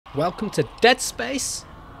Welcome to Dead Space,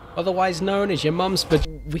 otherwise known as your mum's, but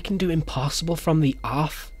we can do impossible from the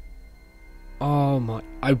off. Oh my,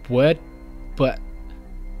 I would, but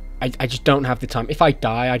I just don't have the time. If I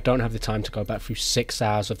die, I don't have the time to go back through 6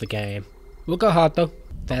 hours of the game. We'll go hard though.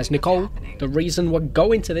 There's Nicole, the reason we're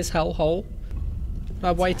going to this hellhole. Why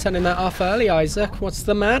are you turning that off early, Isaac? What's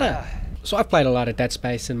the matter? So I've played a lot of Dead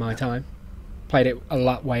Space in my time. Played it a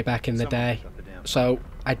lot way back in the day. So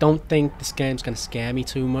I don't think this game's going to scare me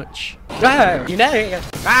too much. No, you know.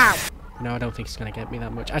 No, I don't think it's going to get me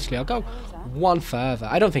that much. Actually, I'll go one further.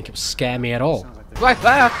 I don't think it will scare me at all.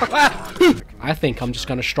 I think I'm just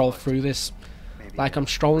going to stroll through this like I'm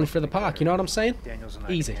strolling through the park. You know what I'm saying?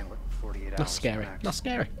 Easy. Not scary. Not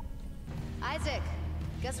scary. Isaac,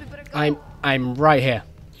 guess we better go. I'm right here.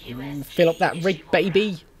 Fill up that rig,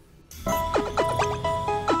 baby.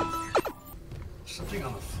 Something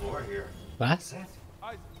on the floor here. What?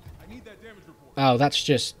 Oh, that's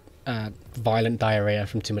just violent diarrhea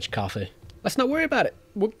from too much coffee. Let's not worry about it.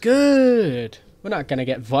 We're good. We're not gonna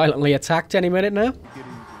get violently attacked any minute now.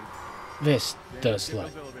 This does look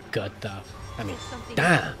good though. I mean,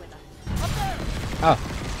 damn. Oh.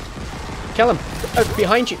 Kill him. Oh,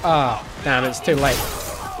 behind you. Oh, damn, it's too late.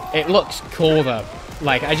 It looks cool though.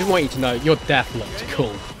 Like, I just want you to know your death looks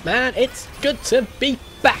cool. Man, it's good to be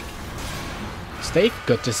back. Steve,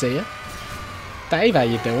 good to see you. Dave, how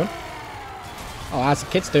you doing? Oh, how's the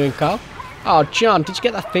kids doing, Carl? Oh, John, did you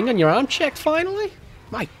get that thing on your arm checked finally?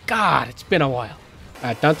 My God, it's been a while.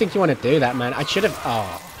 I don't think you want to do that, man. I should have.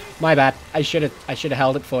 Oh, my bad. I should have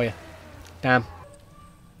held it for you. Damn.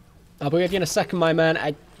 I'll be with you in a second, my man.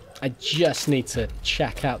 I just need to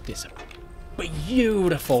check out this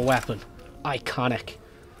beautiful weapon. Iconic.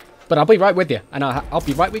 But I'll be right with you, and I'll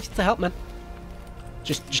be right with you to help, man.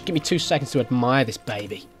 Just give me 2 seconds to admire this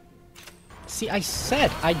baby. See, I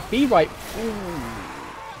said I'd be right. Ooh.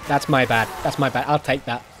 That's my bad. That's my bad. I'll take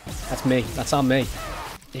that. That's me. That's on me.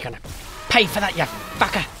 You're gonna pay for that, you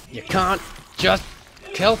fucker. You can't just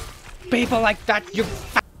kill people like that, you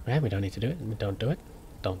fucker. Right, we don't need to do it. We don't do it.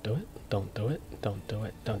 Don't do it. Don't do it. Don't do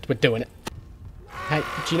it. Don't. We're doing it. Hey,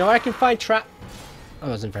 do you know where I can find trap? That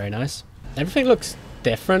wasn't very nice. Everything looks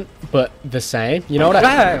different, but the same. You know what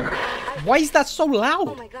Why is that so loud?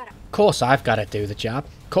 Oh my God. Of course I've got to do the job.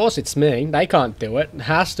 Of course it's me. They can't do it. It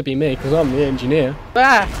has to be me because I'm the engineer.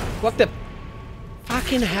 Ah! What the...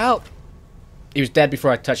 Fucking help. He was dead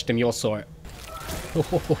before I touched him. You all saw it.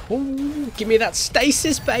 Give me that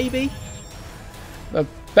stasis, baby. The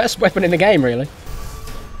best weapon in the game, really.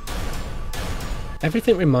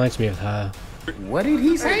 Everything reminds me of her. What did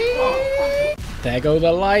he say? There go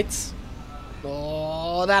the lights.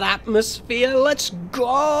 Oh, that atmosphere. Let's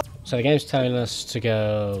go. So the game's telling us to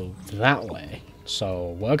go that way.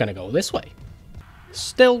 So we're going to go this way.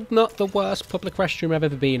 Still not the worst public restroom I've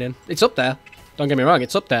ever been in. It's up there. Don't get me wrong,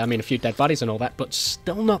 it's up there. I mean, a few dead bodies and all that, but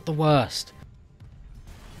still not the worst.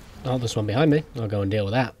 Oh, there's one behind me. I'll go and deal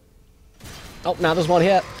with that. Oh, now there's one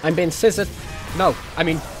here. I'm being scissored. No, I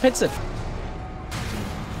mean, pincered.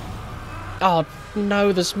 Oh,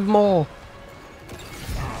 no, there's more.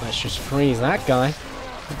 Let's just freeze that guy.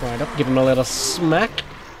 Right up, give him a little smack.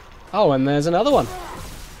 Oh, and there's another one.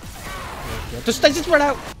 Just run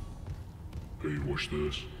out. Hey, watch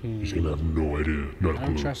this. He's gonna have no idea. Not a clue. I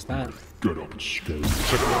don't trust that. Get up and scare him.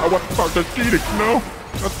 I want to start the eating. No,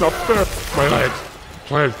 that's not fair. My legs.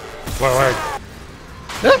 Please. My legs.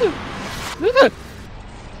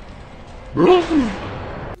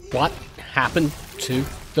 What happened to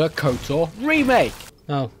the KOTOR remake?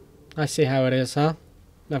 Oh, I see how it is, huh?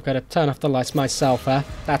 I've got to turn off the lights myself, huh?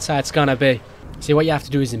 That's how it's gonna be. See, what you have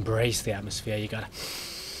to do is embrace the atmosphere. You gotta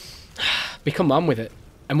become one with it.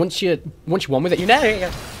 And once you're one with it, you know.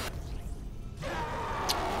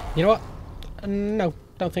 You know what? No,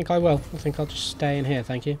 don't think I will. I think I'll just stay in here,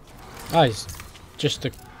 thank you. Oh, he's just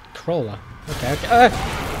a crawler. Okay, okay.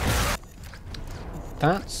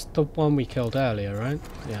 That's the one we killed earlier, right?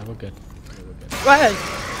 Yeah, we're good. Hey!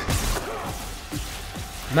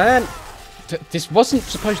 Man, this wasn't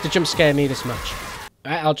supposed to jump scare me this much.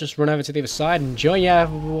 Right, I'll just run over to the other side and join you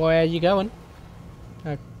where you going.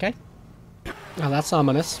 Okay. Oh, that's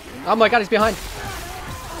ominous. Oh my God, he's behind.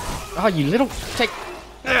 Oh, you little... Take...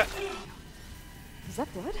 Is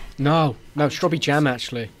that blood? No, strawberry jam,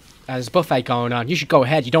 actually. There's a buffet going on. You should go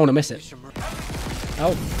ahead. You don't want to miss it.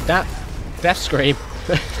 Oh, that... Death scream.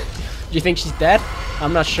 Do you think she's dead?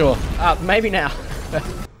 I'm not sure. Maybe now.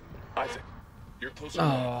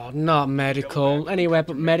 Oh, not medical. Anywhere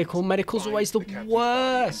but medical. Medical's always the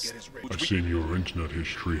worst. I've seen your internet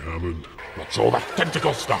history, Hammond. What's all that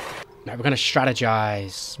tentacle stuff? No, we're going to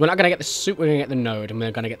strategize. We're not going to get the suit, we're going to get the node, and we're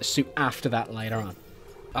going to get the suit after that later on.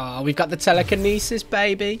 Oh, we've got the telekinesis,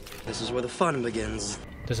 baby. This is where the fun begins.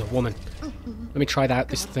 There's a woman. Let me try out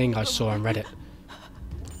this thing I saw on Reddit.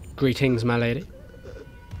 Greetings, my lady.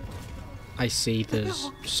 I see there's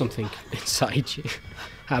something inside you.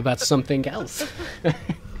 How about something else?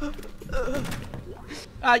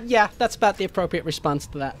 Yeah, that's about the appropriate response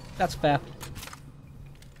to that. That's fair.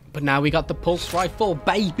 But now we got the pulse rifle,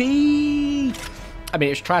 baby! I mean,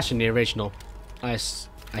 it was trash in the original. I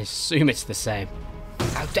assume it's the same.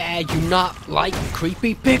 How dare you not like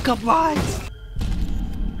creepy pickup lines?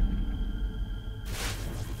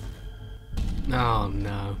 Oh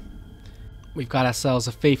no. We've got ourselves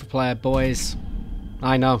a FIFA player, boys.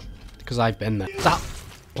 I know, because I've been there. Stop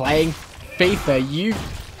playing FIFA, you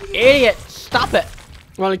idiot! Stop it!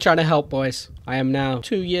 I'm only trying to help, boys. I am now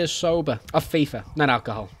 2 years sober of FIFA, not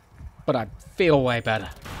alcohol. But I feel way better.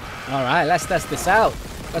 Alright, let's test this out.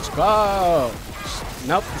 Let's go!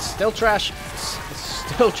 Nope, it's still trash. It's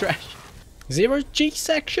still trash. 0 G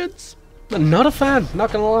sections? I'm not a fan,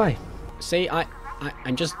 not gonna lie. See,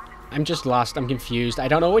 I'm just lost, I'm confused. I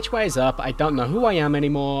don't know which way is up, I don't know who I am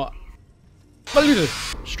anymore.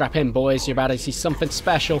 Strap in, boys, you're about to see something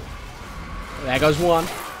special. There goes one.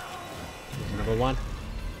 There's another one.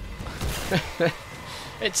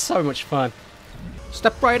 It's so much fun.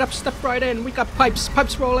 Step right up, step right in. We got pipes.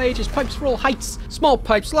 Pipes for all ages, pipes for all heights. Small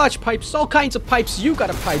pipes, large pipes, all kinds of pipes. You got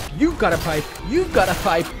a pipe, you got a pipe, you've got a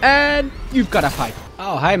pipe, and you've got a pipe.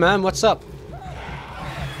 Oh, hi man, what's up?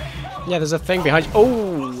 Yeah, there's a thing behind you.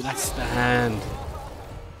 Oh, that's the hand.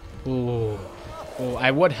 Ooh. Oh,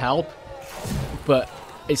 I would help, but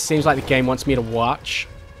it seems like the game wants me to watch.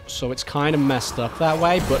 So it's kind of messed up that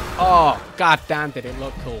way, but oh, god damn, did it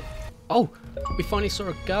look cool. Oh, we finally saw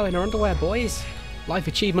a girl in her underwear, boys. Life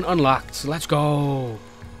achievement unlocked, so let's go.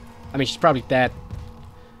 I mean, she's probably dead,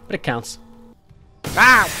 but it counts.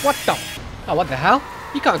 Ah, what the? Oh, what the hell?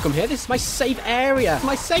 You can't come here, this is my safe area,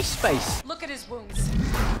 my safe space. Look at his wounds.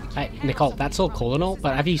 Hey, Nicole, that's all cool and all,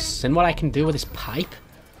 but have you seen what I can do with this pipe?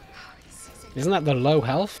 Isn't that the low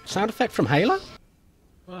health sound effect from Halo?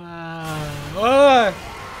 What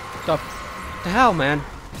the hell, man?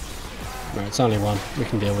 No, it's only one. We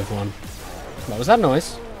can deal with one. What was that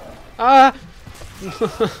noise? Ah!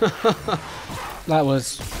 That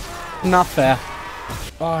was not fair.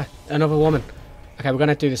 Oh, another woman. Okay, we're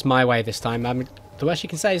gonna do this my way this time. I mean, the worst you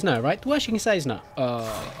can say is no, right? The worst you can say is no.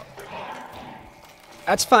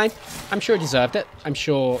 That's fine. I'm sure he deserved it. I'm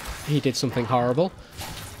sure he did something horrible.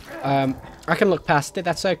 I can look past it.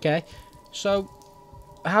 That's okay. So,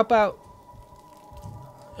 how about,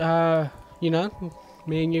 you know,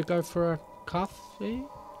 me and you go for a coffee?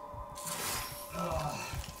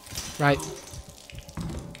 Right.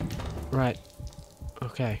 Right.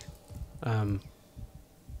 Okay.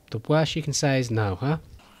 The worst you can say is no, huh?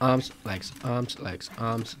 Arms, legs, arms, legs,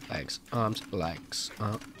 arms, legs, arms, legs.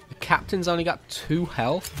 The captain's only got 2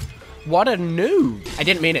 health. What a noob! I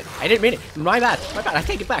didn't mean it. I didn't mean it. My bad. My bad. I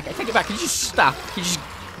take it back. I take it back. Can you just stop? Can you just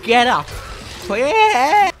get up?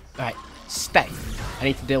 Please? Alright, stay. I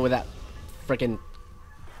need to deal with that freaking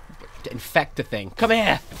infector thing. Come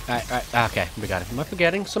here! Alright, okay, we got it. Am I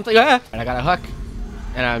forgetting something? And I got a hook.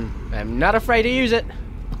 And I'm not afraid to use it.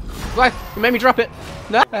 What? You made me drop it.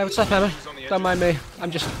 No? Hey, what's up, Emma? Don't mind me.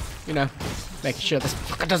 I'm just, you know, making sure this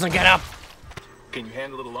fucker doesn't get up. Can you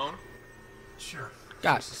handle it alone? Sure.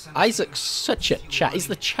 God, Isaac's such a Chad. He's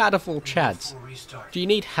the Chad of all Chads. Do you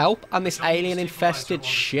need help on this alien-infested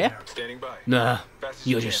ship? Standing by. Nah,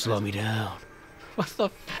 you'll just slow me down. What the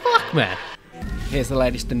fuck, man? Here's the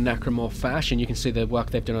latest in Necromorph fashion. You can see the work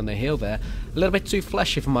they've done on the heel there. A little bit too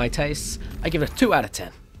fleshy for my tastes. I give it a 2 out of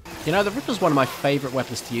 10. You know, the Ripper's one of my favourite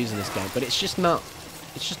weapons to use in this game, but it's just not...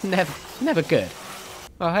 It's just never good.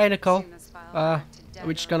 Oh, hey, Nicole. Are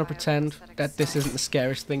we just gonna pretend that this isn't the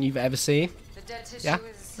scariest thing you've ever seen? Yeah?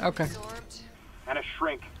 Okay. And a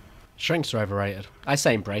shrink. Shrinks are overrated. I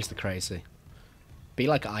say embrace the crazy. Be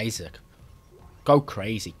like Isaac. Go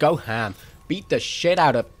crazy. Go ham. Beat the shit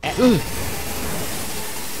out of...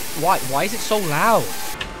 Why is it so loud?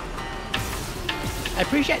 I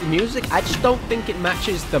appreciate the music. I just don't think it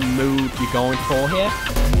matches the mood you're going for here.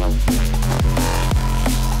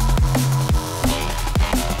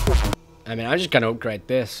 I mean, I'm just gonna upgrade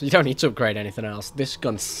this. You don't need to upgrade anything else. This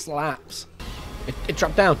gun slaps. It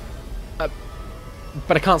dropped down. But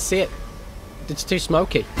I can't see it. It's too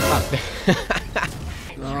smoky.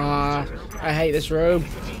 I hate this room.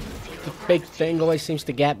 The big thing always seems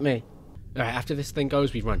to get me. Alright, after this thing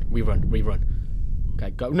goes, we run.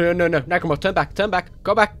 Okay, go. No. Nakamura, turn back.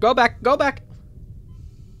 Go back.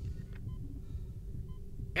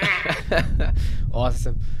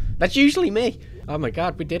 Awesome. That's usually me. Oh my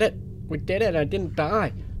god, we did it. We did it. I didn't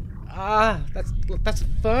die. Ah, that's a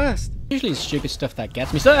first. Usually it's stupid stuff that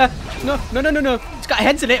gets me. Sir, no. It's got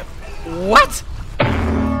heads in it. What?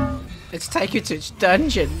 Let's take you to its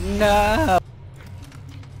dungeon. No.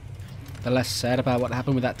 The less said about what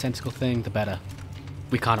happened with that tentacle thing, the better.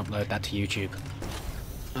 We can't upload that to YouTube.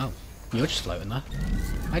 Oh, you're just floating there.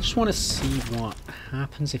 I just want to see what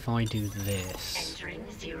happens if I do this. Entering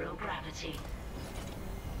zero gravity.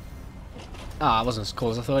 Ah, it wasn't as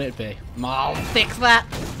cool as I thought it'd be. I'll fix that!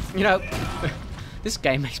 You know, this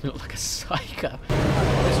game makes me look like a psycho.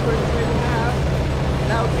 This room's moving now.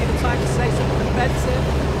 Now would be the time to say something offensive.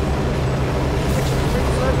 Which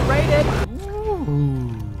is overrated.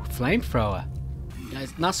 Ooh, flamethrower.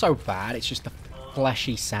 It's not so bad, it's just the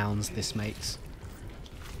fleshy sounds this makes.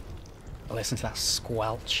 Listen to that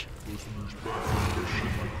squelch.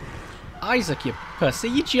 Isaac, you pussy,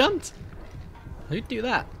 you jumped! Who'd do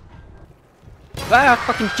that? Ah,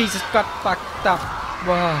 fucking Jesus got fucked up.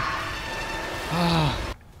 Whoa.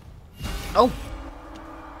 Ah. Oh!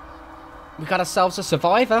 We got ourselves a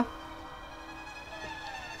survivor.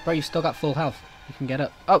 Bro, you've still got full health. You can get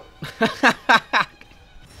up. Oh!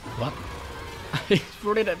 What? He's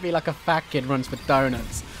running at me like a fat kid runs for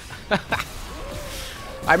donuts.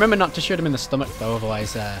 I remember not to shoot him in the stomach though,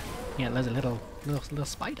 otherwise, yeah, there's a little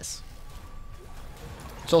spiders.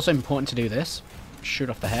 It's also important to do this. Shoot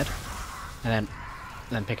off the head. And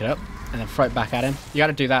then pick it up. And then throw it back at him. You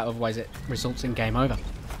gotta do that, otherwise it results in game over.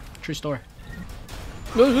 True story.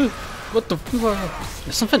 What the...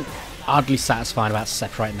 There's something oddly satisfying about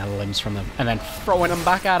separating their limbs from them. And then throwing them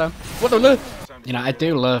back at him. What the... You know, I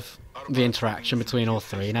do love the interaction between all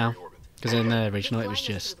three now. Because in the original it was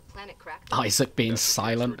just Isaac being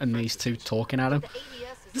silent and these two talking at him.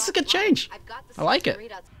 This is a good change. I like it.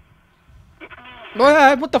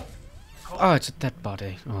 What the... Oh, it's a dead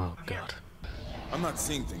body. Oh, God. I'm not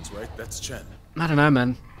seeing things right. That's Chen. I don't know,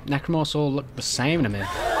 man. Necromorphs all look the same to me.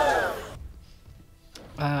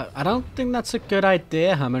 I don't think that's a good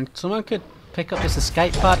idea, Hammond. Someone could pick up this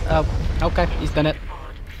escape pod. Oh, okay. He's done it.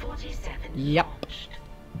 Yep.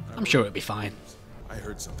 I'm sure it'll be fine. I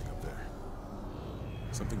heard something up there.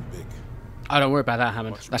 Something big. Oh, don't worry about that,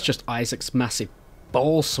 Hammond. That's just Isaac's massive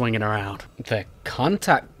ball swinging around. The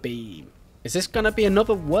contact beam. Is this gonna be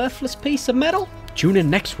another worthless piece of metal? Tune in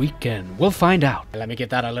next weekend. We'll find out. Let me give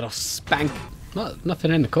that a little spank. Well,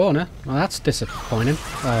 nothing in the corner. Well, that's disappointing.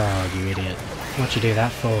 Oh, you idiot. What'd you do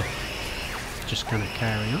that for? Just gonna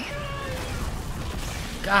carry on.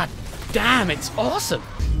 God damn, it's awesome.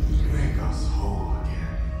 Make us whole again.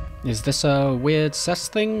 Is this a weird cess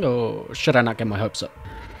thing, or should I not get my hopes up?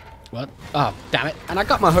 What? Oh, damn it. And I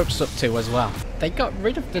got my hopes up too as well. They got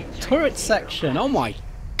rid of the turret section. Oh my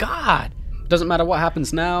God. Doesn't matter what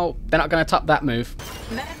happens now, they're not going to top that move.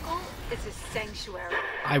 Medical is a sanctuary.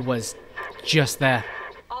 I was just there.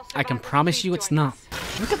 I can promise you it's not.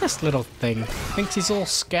 Look at this little thing. Thinks he's all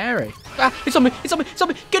scary. Ah, it's on me, it's on me, it's on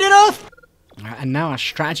me. Get it off! Right, and now our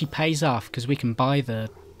strategy pays off because we can buy the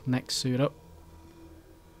next suit up.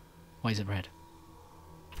 Why is it red?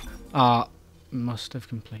 Must have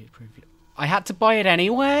completed preview. I had to buy it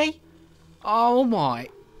anyway? Oh my.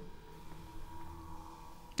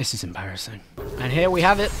 This is embarrassing. And here we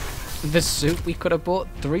have it. The suit we could have bought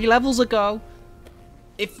 3 levels ago.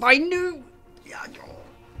 If I knew...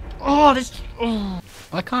 Oh, this... Oh.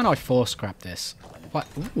 Why can't I force grab this? What?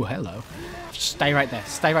 Ooh, hello. Just stay right there.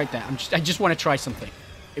 Stay right there. I just want to try something.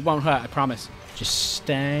 It won't hurt, I promise. Just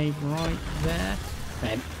stay right there.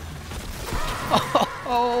 And...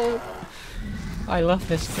 Oh, I love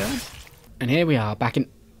this gun. And here we are, back in...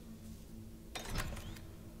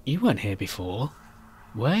 You weren't here before.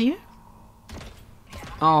 Were you?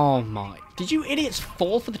 Oh my. Did you idiots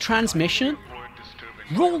fall for the transmission?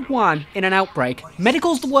 Rule 1 in an outbreak.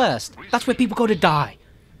 Medical's the worst. That's where people go to die.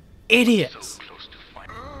 Idiots.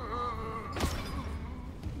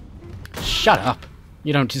 Shut up.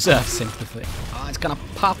 You don't deserve sympathy. Oh, it's gonna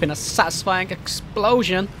pop in a satisfying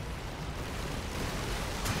explosion.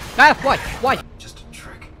 Ah, why? Why? Just a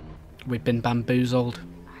trick. We've been bamboozled.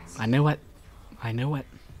 I knew it. I knew it.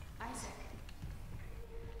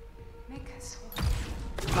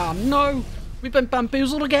 Oh no! We've been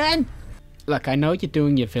bamboozled again! Look, I know you're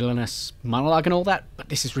doing your villainous monologue and all that, but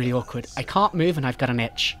this is really awkward. I can't move and I've got an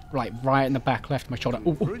itch. Right in the back left of my shoulder.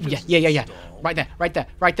 Ooh, ooh, yeah. Right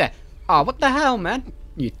there. Oh, what the hell, man?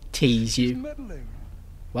 You tease you.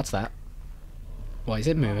 What's that? Why is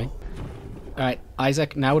it moving? Alright,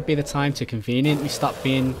 Isaac, now would be the time to conveniently stop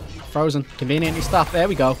being frozen. Conveniently stop. There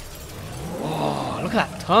we go. Oh, look at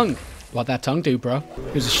that tongue. What'd that tongue do, bro?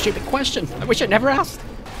 It was a stupid question. I wish I'd never asked.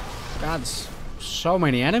 God, so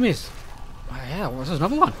many enemies. Oh, yeah, what's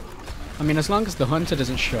another one? I mean, as long as the hunter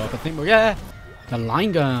doesn't show up, I think we're... Yeah! The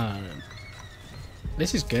line gun.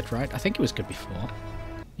 This is good, right? I think it was good before.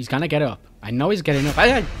 He's gonna get up. I know he's getting up.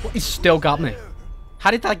 He's still got me.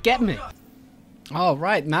 How did that get me? All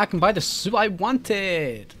right, now I can buy the suit I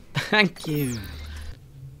wanted. Thank you.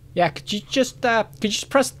 Yeah, could you just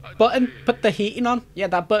press the button, put the heating on? Yeah,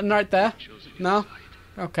 that button right there. No?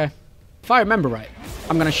 Okay. If I remember right,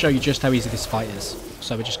 I'm gonna show you just how easy this fight is.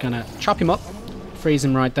 So we're just gonna chop him up, freeze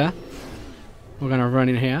him right there. We're gonna run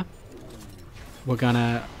in here. We're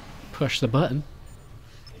gonna push the button,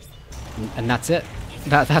 and that's it.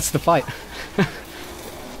 That's the fight.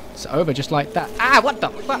 It's over just like that. Ah, what the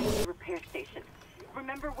fuck?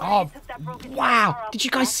 Oh, wow. Did you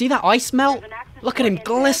guys see that ice melt? Look at him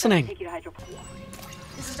glistening.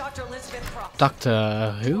 This is Dr. Elizabeth Frost.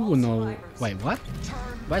 Doctor who? No. Wait, what?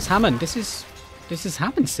 Where's Hammond? This is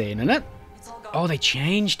Hammond's scene, isn't it? Oh, they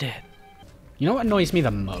changed it. You know what annoys me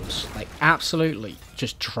the most? Like, absolutely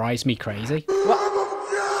just drives me crazy? What?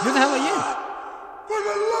 Who the hell are you?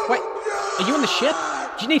 Wait, are you on the ship?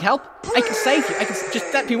 Do you need help? I can save you.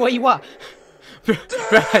 Just tell me where you are. Bro,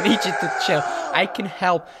 I need you to chill. I can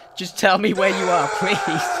help. Just tell me where you are, please.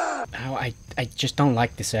 Oh, I just don't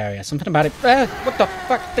like this area. Something about it. What the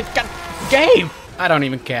fuck? The game! I don't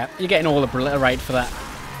even care. You're getting all obliterated for that.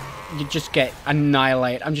 You just get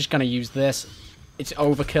annihilated. I'm just going to use this. It's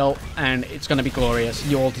overkill, and it's going to be glorious.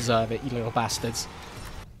 You all deserve it, you little bastards.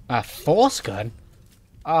 A force gun?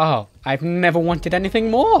 Oh, I've never wanted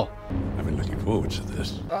anything more. I've been looking forward to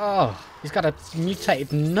this. Oh, he's got a mutated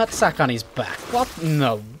nutsack on his back. What?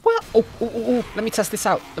 No. What? Oh. Let me test this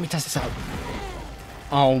out.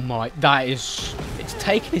 Oh my, that is... It's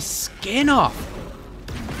taking his skin off.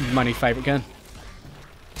 My new favourite gun.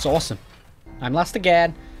 It's awesome. I'm last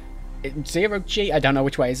again. Zero G. I don't know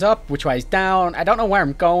which way is up, which way is down. I don't know where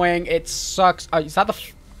I'm going. It sucks. Oh, is that the...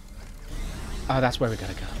 Oh, that's where we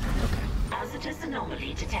gotta go. Okay. Positive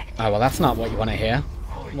anomaly detected. Oh, well, that's not what you want to hear.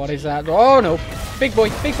 What is that? Oh, no. Big boy.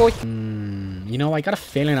 You know, I got a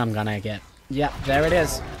feeling I'm gonna get... Yeah, there it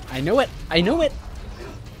is. I knew it.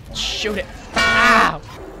 Shoot it. Ow!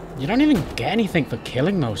 You don't even get anything for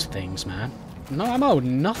killing those things, man. No ammo,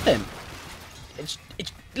 nothing. It's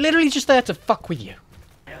literally just there to fuck with you.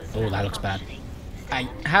 Oh, that looks bad. I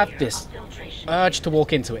have this urge to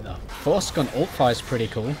walk into it, though. Force gun ult fire is pretty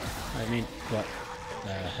cool. I mean, what?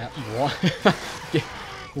 What?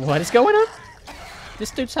 What is going on?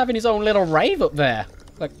 This dude's having his own little rave up there.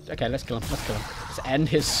 Like, okay, let's kill him. Let's end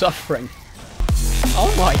his suffering.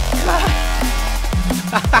 Oh my god!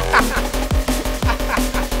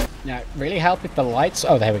 Now, really help with the lights.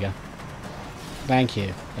 Oh, there we go. Thank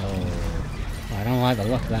you. Oh, I don't like the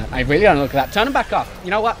look of that. I really don't look at that. Turn him back off. You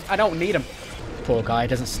know what? I don't need him. Poor guy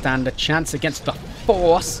doesn't stand a chance against the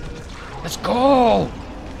Force. Let's go!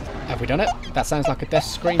 Have we done it? That sounds like a death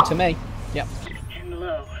scream to me. Yep. And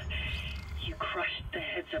lo, you crushed the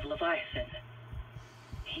heads of Leviathan.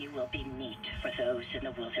 He will be meat for those in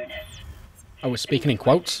the wilderness. I was speaking in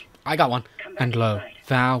quotes. I got one. And lo,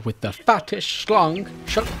 thou with the fattest schlong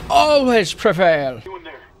shall always prevail.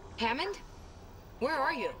 Hammond? Where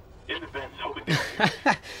are you? In the vents, hoping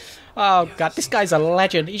Oh god, this guy's a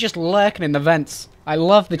legend. He's just lurking in the vents. I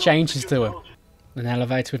love the changes to him. An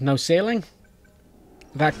elevator with no ceiling?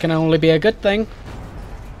 That can only be a good thing.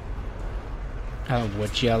 Oh,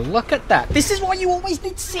 would you look at that? This is why you always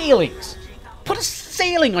need ceilings. Put a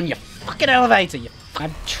ceiling on your fucking elevator.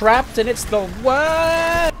 I'm trapped and it's the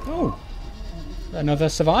worst. Oh, another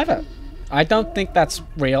survivor. I don't think that's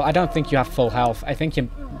real. I don't think you have full health. I think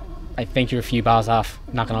you're a few bars off.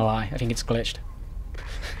 Not gonna lie. I think it's glitched.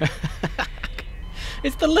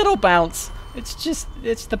 It's the little bounce.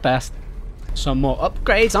 It's the best. Some more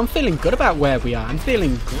upgrades. I'm feeling good about where we are. I'm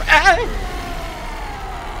feeling great.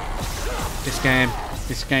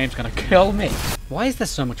 This game's gonna kill me. Why is there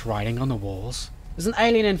so much writing on the walls? There's an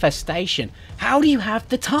alien infestation. How do you have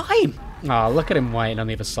the time? Oh, look at him waiting on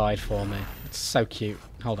the other side for me. It's so cute.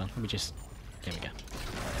 Hold on, let me just... There we go.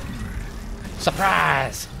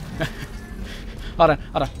 Surprise! Hold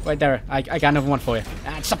on. Wait there. I got another one for you.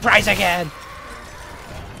 And surprise again!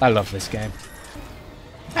 I love this game.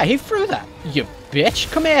 Hey, he threw that. You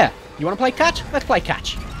bitch. Come here. You want to play catch? Let's play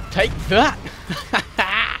catch. Take that.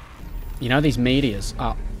 You know, these meteors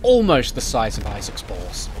are almost the size of Isaac's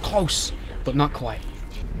balls. Close, but not quite.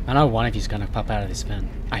 I know one of you's going to pop out of this vent.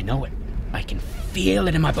 I know it. I can feel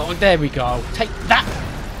it in my bone. There we go. Take that.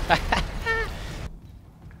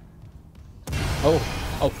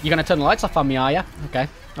 Oh, you're going to turn the lights off on me, are you? Okay.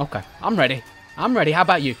 I'm ready. How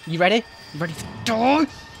about you? You ready? You ready to die?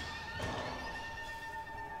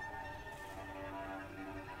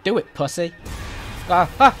 Do it, pussy.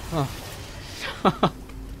 Oh.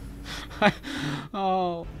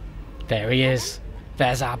 Oh. There he is.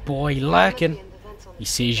 There's our boy lurking. He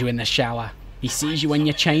sees you in the shower. He sees you when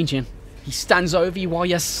you're changing. He stands over you while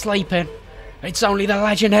you're sleeping. It's only the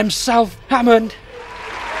legend himself, Hammond.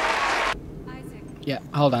 Yeah,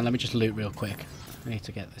 hold on. Let me just loot real quick. I need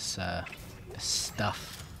to get this, this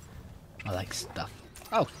stuff. I like stuff.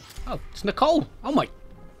 Oh, it's Nicole. Oh my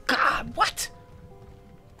God, what?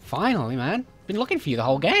 Finally, man. Been looking for you the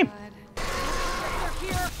whole game.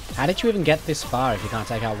 How did you even get this far if you can't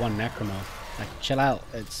take out one necromorph? Like, chill out.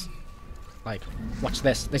 It's like, watch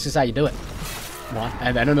this. This is how you do it. One,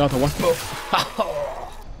 and then another one.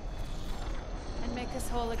 And make us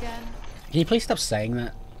whole again. Can you please stop saying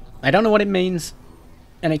that? I don't know what it means,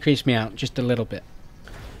 and it creeps me out just a little bit.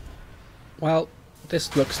 Well,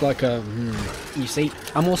 this looks like a... you see,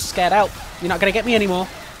 I'm all scared out. You're not going to get me anymore.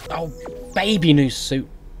 Oh, baby new suit.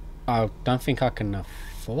 I don't think I can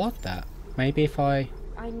afford that. Maybe if I...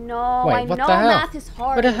 I know, Wait, I what know the hell? math is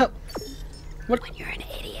hard. What the hell? What? When you're an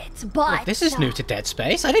idiot, but... Wait, this is new to Dead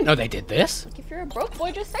Space. I didn't know they did this. If you're a broke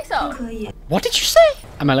boy, just say so. What did you say?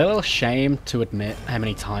 I'm a little ashamed to admit how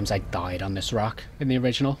many times I died on this rock in the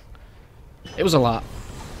original. It was a lot.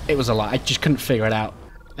 It was a lot. I just couldn't figure it out.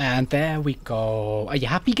 And there we go. Are you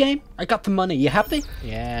happy, game? I got the money. You happy?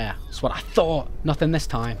 Yeah, that's what I thought. Nothing this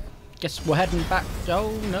time. Guess we're heading back.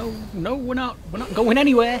 Oh, no, we're not. We're not going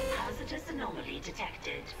anywhere. Hazardous anomaly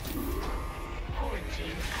detected.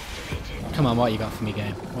 Quarantine activated. Come on, what you got for me,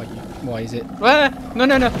 game? What is it? Ah, no.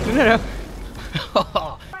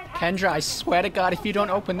 Kendra, I swear to God, if you don't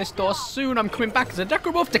open this door soon, I'm coming back as a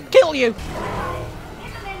necromorph to kill you.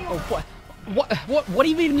 Oh, what do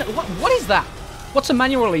you even? What is that? What's a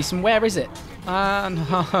manual release and where is it? No.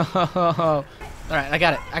 All right, I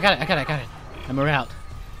got it. And we're out.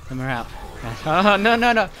 Oh, no.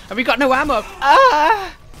 And we got no ammo.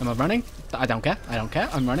 Ah! Am I running? I don't care.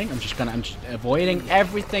 I'm running. I'm just avoiding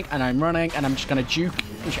everything, and I'm running, and I'm just gonna juke.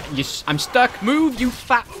 I'm stuck. Move, you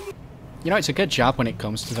fat. You know, it's a good job when it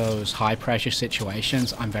comes to those high-pressure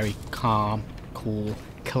situations. I'm very calm, cool,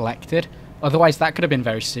 collected. Otherwise, that could have been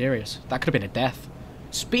very serious. That could have been a death.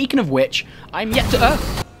 Speaking of which, I'm yet to...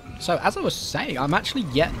 So, as I was saying, I'm actually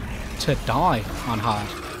yet to die on hard.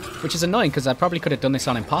 Which is annoying, because I probably could have done this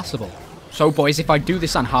on impossible. So, boys, if I do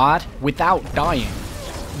this on hard, without dying,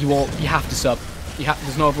 you have to sub.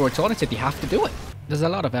 There's no other alternative. You have to do it. There's a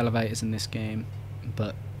lot of elevators in this game,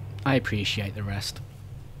 but I appreciate the rest.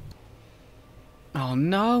 Oh,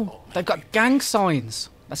 no. They've got gang signs.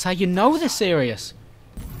 That's how you know they're serious.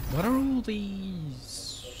 What are all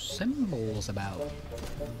these symbols about?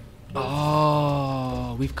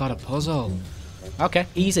 Oh, we've got a puzzle. Okay,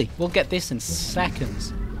 easy. We'll get this in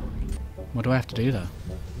seconds. What do I have to do, though?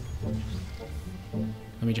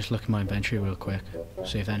 Let me just look at my inventory real quick.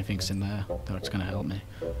 See if anything's in there that's going to help me.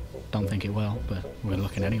 Don't think it will, but we're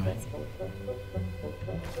looking anyway.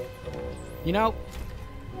 You know,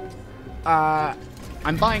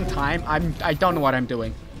 I'm buying time. I don't know what I'm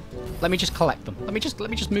doing. Let me just collect them. Let me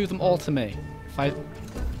just move them all to me.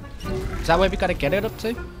 Is that where we gotta get it up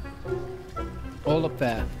to? All up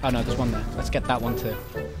there. Oh no, there's one there. Let's get that one too.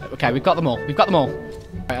 Okay, we've got them all.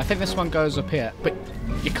 Right, I think this one goes up here, but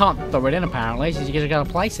you can't throw it in apparently. So you just gotta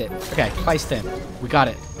place it. Okay, placed in. We got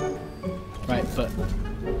it. Right, but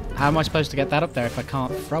how am I supposed to get that up there if I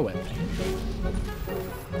can't throw it?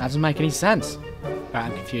 That doesn't make any sense. Right,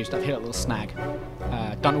 I'm confused. I've hit a little snag.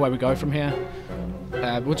 Don't know where we go from here.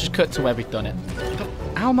 We'll just cut to where we've done it. But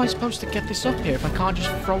how am I supposed to get this up here if I can't just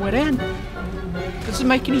throw it in? Doesn't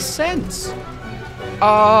make any sense.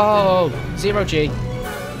 Oh, 0G.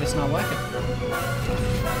 It's not working.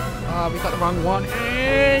 Oh, we got the wrong one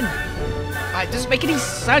in. It doesn't make any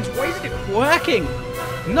sense. Why isn't it working?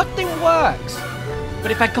 Nothing works. But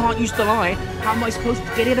if I can't use the line, how am I supposed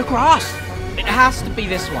to get it across? It has to be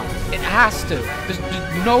this one. It has to. There's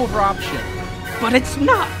no other option. But it's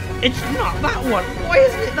not. It's not that one. Why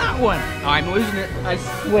isn't it that one? I'm losing it. I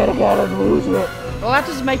swear to God, I'm losing it. Well, that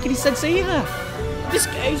doesn't make any sense either. This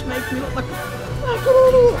game's making me look like an idiot.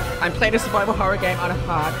 I'm playing a survival horror game on a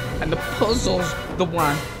hard, and the puzzle's the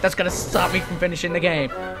one that's gonna stop me from finishing the game.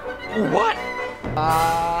 What?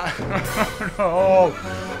 No.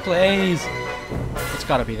 Please. It's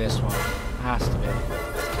gotta be this one. It has to be.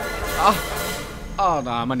 Oh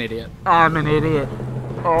no, I'm an idiot. I'm an idiot.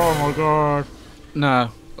 Oh my God. No.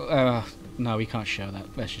 No, we can't show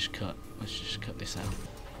that. Let's just cut this out.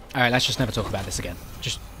 Alright, let's just never talk about this again.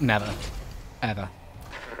 Just never. Ever.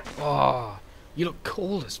 Oh, you look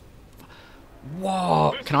cool as...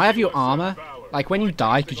 Whoa. Can I have your armor? Like, when you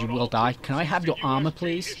die, because you will die, can I have your armor,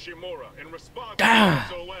 please? Ishimura in response Damn.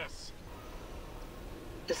 to SOS.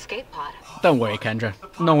 the escape pod. Don't worry, Kendra.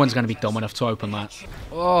 No one's gonna be dumb enough to open that.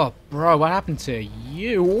 Oh, bro, what happened to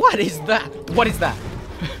you? What is that? What is that?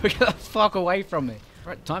 Get the fuck away from me.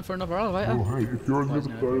 Right, time for another elevator. Oh, hey, if you're on the other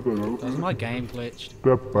side of that Does elevator, my game glitched?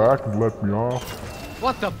 step back and let me off.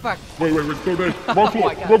 What the fuck? Wait, go there. Wrong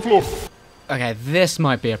floor, wrong floor. Okay, this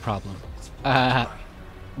might be a problem. Not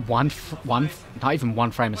even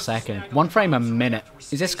one frame a second. 1 frame a minute.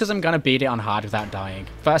 Is this because I'm gonna beat it on hard without dying?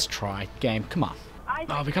 First try, game, come on.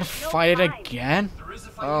 Oh, we gotta fight it again?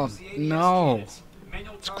 Oh, no.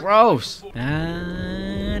 It's gross.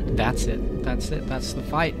 And that's it. That's it. That's the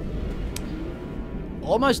fight.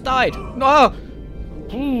 Almost died. No!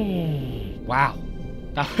 Wow.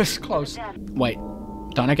 That was close. Wait,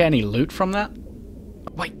 don't I get any loot from that?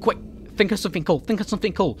 Wait, quick. Think of something cool. Think of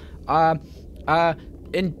something cool.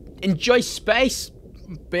 Enjoy space.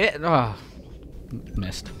 Bit. Oh,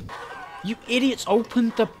 missed. You idiots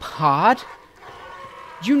opened the pod?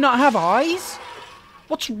 You not have eyes?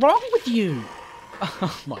 What's wrong with you?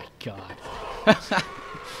 Oh my god.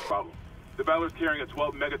 Problem. The Valor's carrying a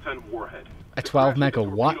 12 megaton warhead. A 12 mega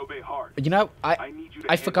what? You know,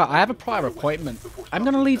 I forgot. I have a prior appointment. I'm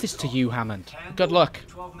gonna leave this to you, Hammond. Good luck.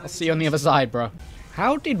 I'll see you on the other side, bro.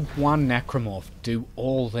 How did one necromorph do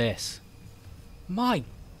all this? My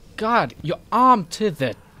god, you're armed to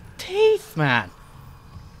the teeth, man.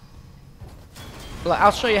 Look,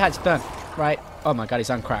 I'll show you how it's done. Right? Oh my god, he's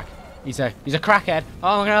on crack. He's a crackhead.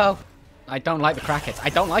 Oh no. I don't like the crackheads. I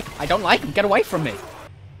don't like them. Get away from me.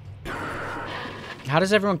 How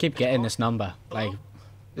does everyone keep getting this number? Like,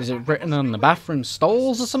 is it written on the bathroom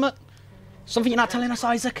stalls or something? Something you're not telling us,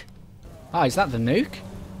 Isaac? Oh, is that the nuke?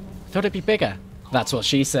 Thought it'd be bigger. That's what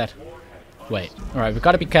she said. Wait. Alright, we've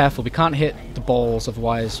got to be careful. We can't hit the balls,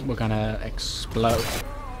 otherwise we're gonna explode.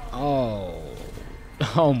 Oh.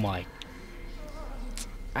 Oh my.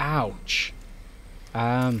 Ouch.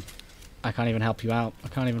 I can't even help you out. I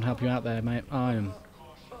can't even help you out there, mate. I'm...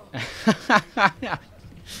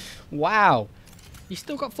 Wow. You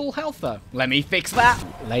still got full health, though. Let me fix that.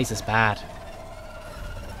 Laser's bad.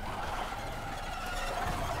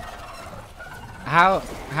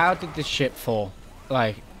 How did this ship fall?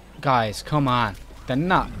 Like, guys, come on. They're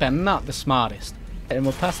not the smartest. And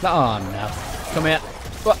we'll pass that on now. Come here.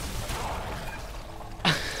 What?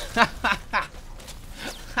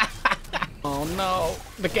 Oh no.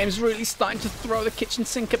 The game's really starting to throw the kitchen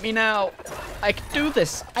sink at me now. I can do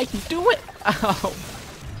this. I can do it. Oh.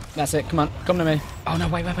 That's it. Come on. Come to me. Oh no,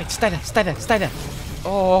 wait. Stay there.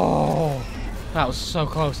 Oh. That was so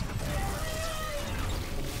close.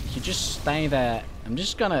 You just stay there. I'm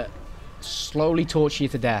just gonna slowly torture you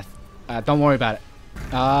to death. Don't worry about it.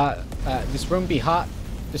 This room be hot.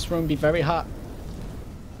 This room be very hot.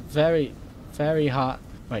 Very, very hot.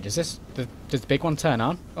 Wait, does the big one turn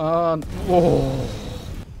on? Whoa.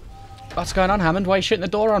 What's going on, Hammond? Why are you shooting the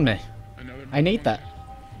door on me? I need that.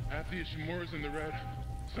 After Ishimura's in the red.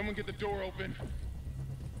 Someone get the door open.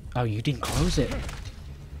 Oh, you didn't close it.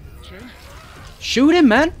 Shoot him,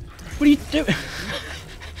 man. What are you doing?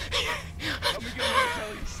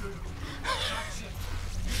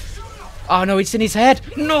 Oh no, it's in his head.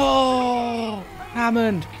 No,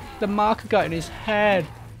 Hammond. The marker got in his head.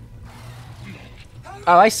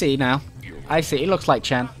 Oh, I see now. I see. He looks like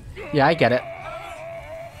Chen. Yeah, I get it.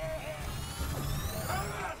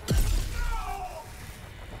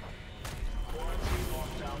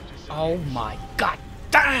 Oh my god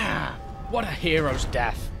damn! What a hero's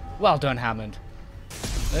death. Well done, Hammond.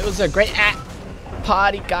 It was a great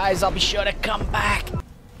party, guys. I'll be sure to come back.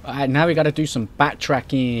 Alright, now we gotta do some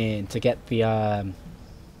backtracking to get the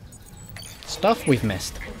stuff we've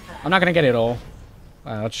missed. I'm not gonna get it all.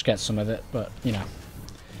 I'll just get some of it, but you know.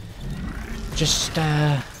 Just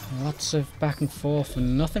lots of back and forth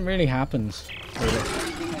and nothing really happens. Really.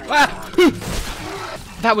 Ah!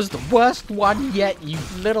 That was the worst one yet, you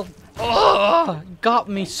little... Oh, got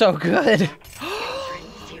me so good.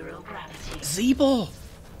 Z-ball.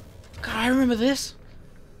 God, I remember this.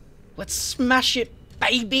 Let's smash it,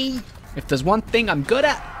 baby. If there's one thing I'm good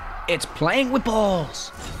at, it's playing with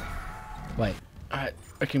balls. Wait. Alright,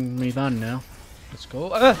 I can move on now. Let's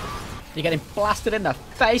go. You're getting blasted in the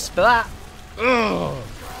face for that. Ugh.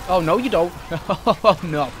 Oh, no, you don't. Oh,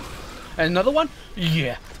 no. Another one?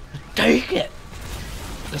 Yeah. Take it.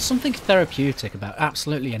 There's something therapeutic about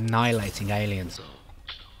absolutely annihilating aliens.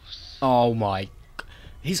 Oh my...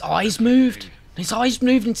 His eyes moved? His eyes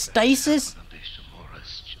moved in stasis?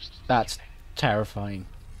 That's terrifying.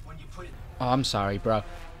 Oh, I'm sorry, bro.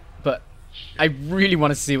 But I really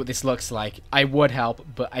want to see what this looks like. I would help,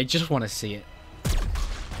 but I just want to see it.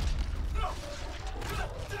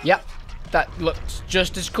 Yep. That looks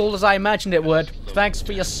just as cool as I imagined it would. Thanks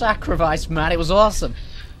for your sacrifice, man. It was awesome.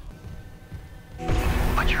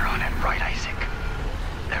 But you're on it right, Isaac.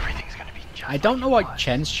 Everything's gonna be just I don't know why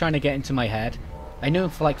Chen's trying to get into my head. I knew him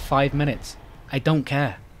for like 5 minutes. I don't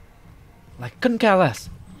care. Like, couldn't care less.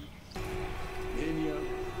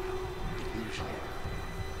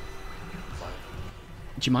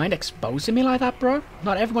 Do you mind exposing me like that, bro?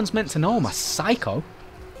 Not everyone's meant to know I'm a psycho.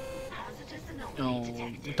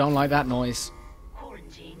 Oh, don't like that noise.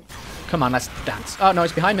 Come on, let's dance. Oh, no,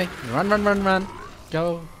 it's behind me. Run, run, run, run.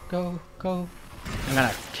 Go, go, go. I'm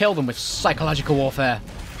gonna kill them with psychological warfare.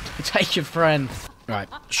 Take your friend. Right,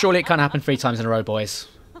 surely it can't happen 3 times in a row, boys.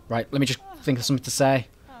 Right, let me just think of something to say.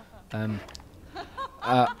 How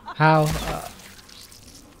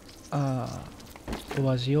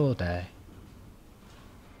was your day?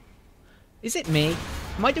 Is it me?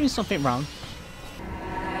 Am I doing something wrong?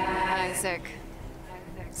 Isaac.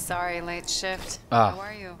 Sorry, late shift. Ah, How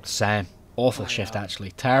are you? same. Awful shift, actually.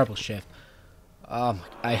 Terrible shift. I'm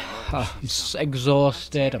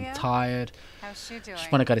exhausted. I'm tired. How's she doing?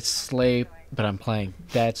 Just want to go to sleep, but I'm playing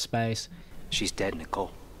Dead Space. She's dead,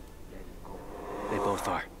 Nicole. They both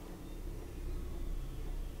are.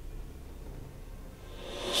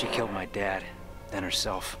 She killed my dad, then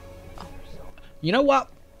herself. You know what?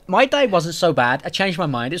 My day wasn't so bad. I changed my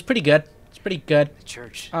mind. It's pretty good. It's pretty good. The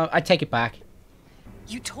church. I take it back.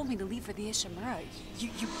 You told me to leave for the Ishimura.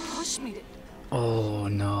 You pushed me to... Oh,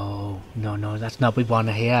 no. No, no, that's not what we want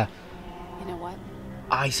to hear. You know what?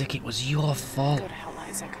 Isaac, it was your fault. Go to hell,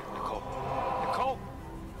 Isaac. Nicole. Nicole!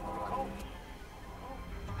 Nicole!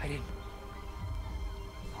 I didn't...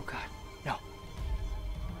 Oh, God. No.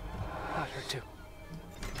 Not her, too.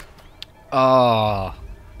 Oh,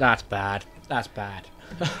 that's bad. That's bad.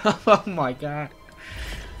 Oh my god.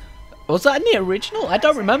 Was that in the original? I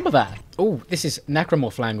don't remember that. Oh, this is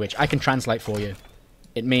necromorph language. I can translate for you.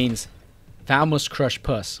 It means, thou must crush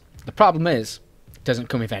puss. The problem is, it doesn't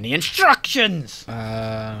come with any instructions.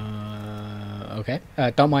 Okay.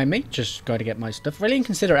 Don't mind me. Just going to get my stuff. Really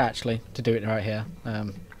inconsiderate, actually, to do it right here.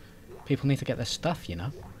 People need to get their stuff, you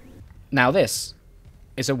know. Now this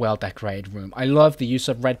is a well-decorated room. I love the use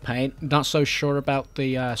of red paint. Not so sure about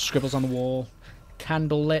the scribbles on the wall.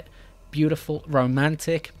 Candlelit, beautiful,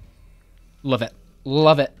 romantic. Love it.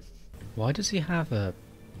 Love it. Why does he have a...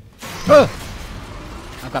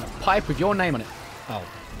 I've got a pipe with your name on it. Oh,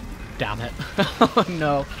 damn it. Oh,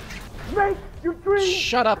 no. Make your dreams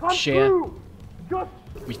Shut up, come Sheer. true. Just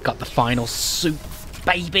We've got the final suit,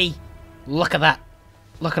 baby. Look at that.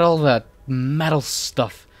 Look at all the metal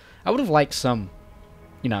stuff. I would have liked some,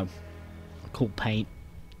 you know, cool paint.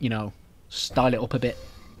 You know, style it up a bit.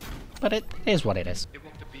 But it is what it is. It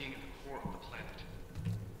woke to being at the core of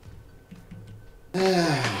the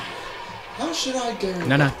planet. How should I go?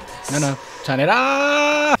 No, no. No, no. Turn it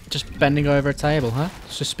off! Just bending over a table, huh?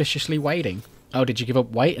 Suspiciously waiting. Oh, did you give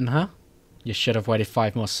up waiting, huh? You should have waited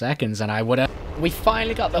 5 more seconds and I would have... We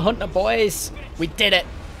finally got the hunter, boys! We did it!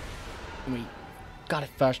 We got it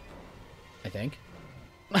first. I think.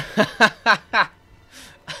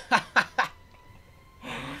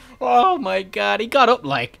 Oh my god, he got up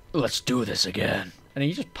like, let's do this again. And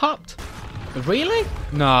he just popped. Really?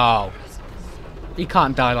 No. He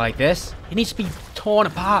can't die like this. He needs to be torn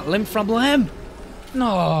apart limb from limb.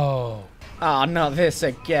 No. Oh, not this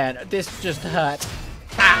again. This just hurt.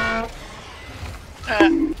 Ah.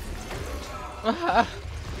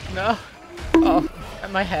 No. Oh,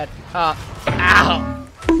 at my head. Ow.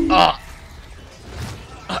 Oh.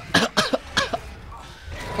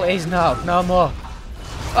 Please, no. No more.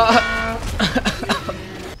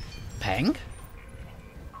 Peng?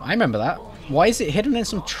 I remember that. Why is it hidden in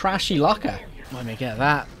some trashy locker? Let me get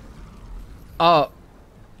that. Oh.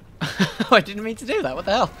 I didn't mean to do that. What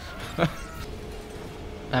the hell?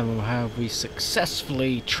 And have we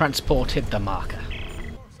successfully transported the marker?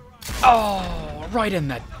 Oh, right in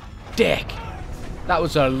the dick. That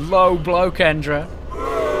was a low blow, Kendra.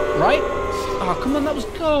 Right? Oh, come on, that was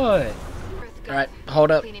good. Alright,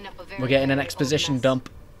 hold up. We're getting an exposition dump.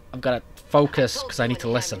 I've got to focus because I need to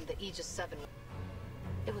listen.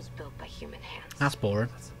 It was built by human hands. That's boring.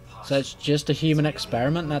 So it's just a human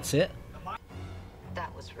experiment, that's it?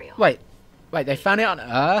 That was real. Wait, they found it on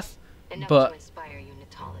Earth, but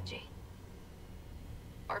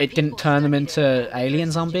it didn't turn them into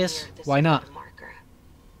alien zombies? Why not?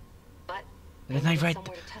 Then they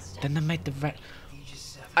made the red...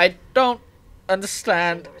 I don't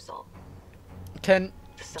understand. Can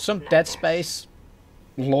some Dead Space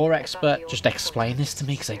lore expert just explain this to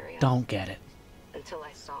me, because I don't get it.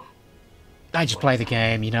 I just play the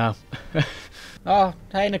game, you know. Oh,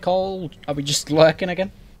 hey Nicole, are we just lurking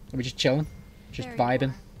again? Are we just chilling? Just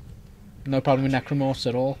vibing? No problem with necromorphs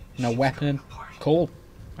at all? No weapon? Cool.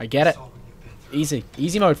 I get it. Easy.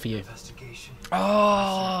 Easy mode for you.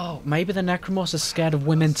 Oh, maybe the necromorphs are scared of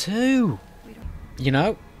women too. You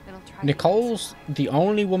know, Nicole's the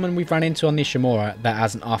only woman we've run into on the Ishimura that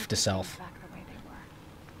has an after self.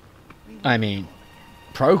 I mean,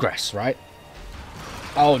 progress, right?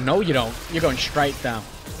 Oh, no you don't. You're going straight down.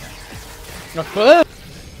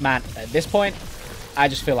 Man, at this point, I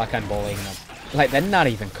just feel like I'm bullying them. Like, they're not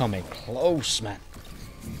even coming close, man.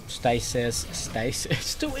 Stasis, stasis.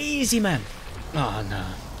 It's too easy, man. Oh, no.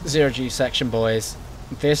 0G section, boys.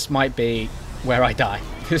 This might be where I die.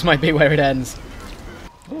 This might be where it ends.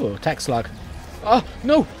 Ooh, tech slug. Oh,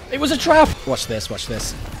 no! It was a trap! Watch this, watch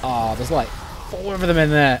this. Oh, there's like 4 of them in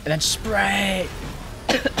there. And then spray!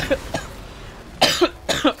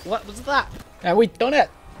 What was that? We've done it!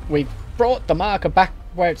 We've brought the marker back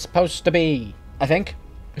where it's supposed to be. I think.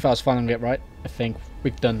 If I was following it right. I think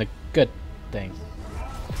we've done the good thing.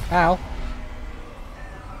 Ow.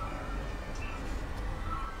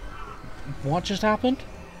 What just happened?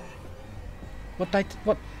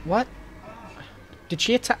 What? Did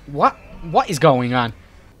she attack? What? What is going on?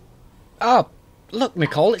 Oh, look,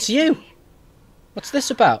 Nicole, it's you. What's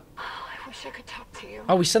this about? Oh, I wish I could talk to you.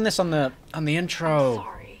 Oh, we sent this on the intro. I'm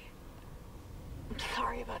sorry. I'm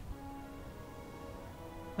sorry about...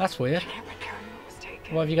 That's weird. I can't return what was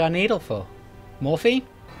taken. What have you got a needle for? Morphine?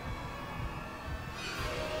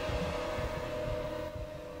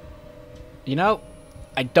 You know,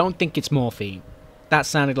 I don't think it's morphine. That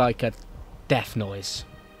sounded like a death noise.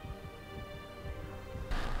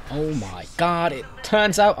 Oh my god, it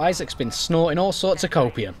turns out Isaac's been snorting all sorts of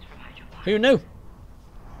copium. Who knew?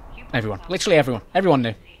 Everyone. Literally everyone. Everyone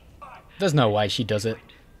knew. There's no way she does it.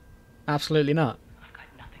 Absolutely not.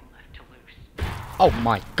 Oh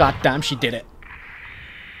my goddamn, she did it.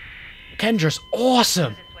 Kendra's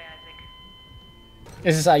awesome!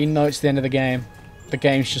 This is how you know it's the end of the game. The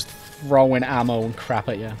game's just throwing ammo and crap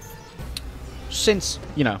at you. Since,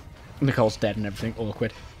 you know, Nicole's dead and everything,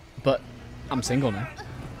 awkward. But I'm single now.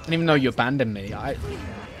 And even though you abandoned me,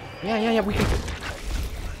 Yeah, we can...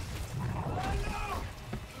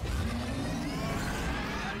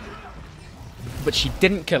 But she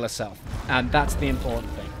didn't kill herself. And that's the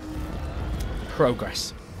important thing.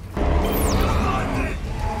 Progress.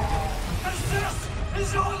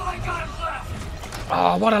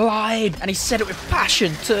 Oh, what a line! And he said it with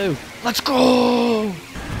passion too. Let's go!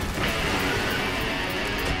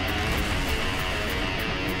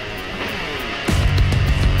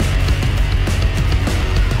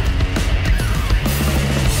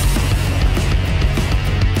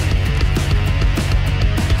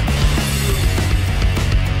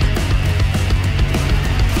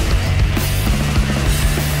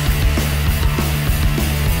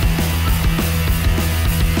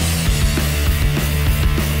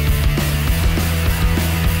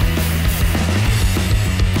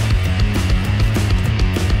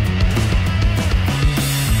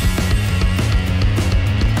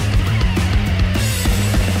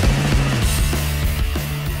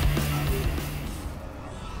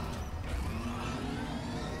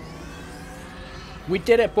 We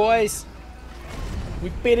did it, boys!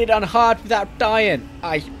 We beat it on hard without dying.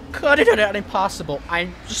 I could have done it on impossible.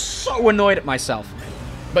 I'm so annoyed at myself.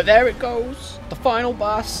 But there it goes. The final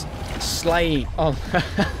boss. Slain. Oh,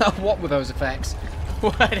 what were those effects?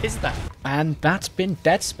 What is that? And that's been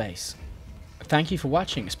Dead Space. Thank you for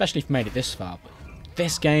watching, especially if you made it this far. But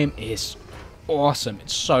this game is awesome.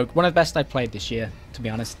 It's so one of the best I've played this year, to be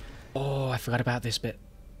honest. Oh, I forgot about this bit.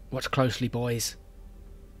 Watch closely, boys.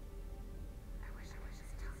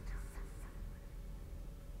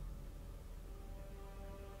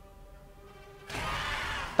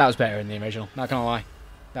 That was better in the original, not gonna lie.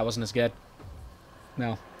 That wasn't as good.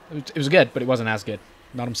 No. It was good, but it wasn't as good.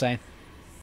 Know what I'm saying?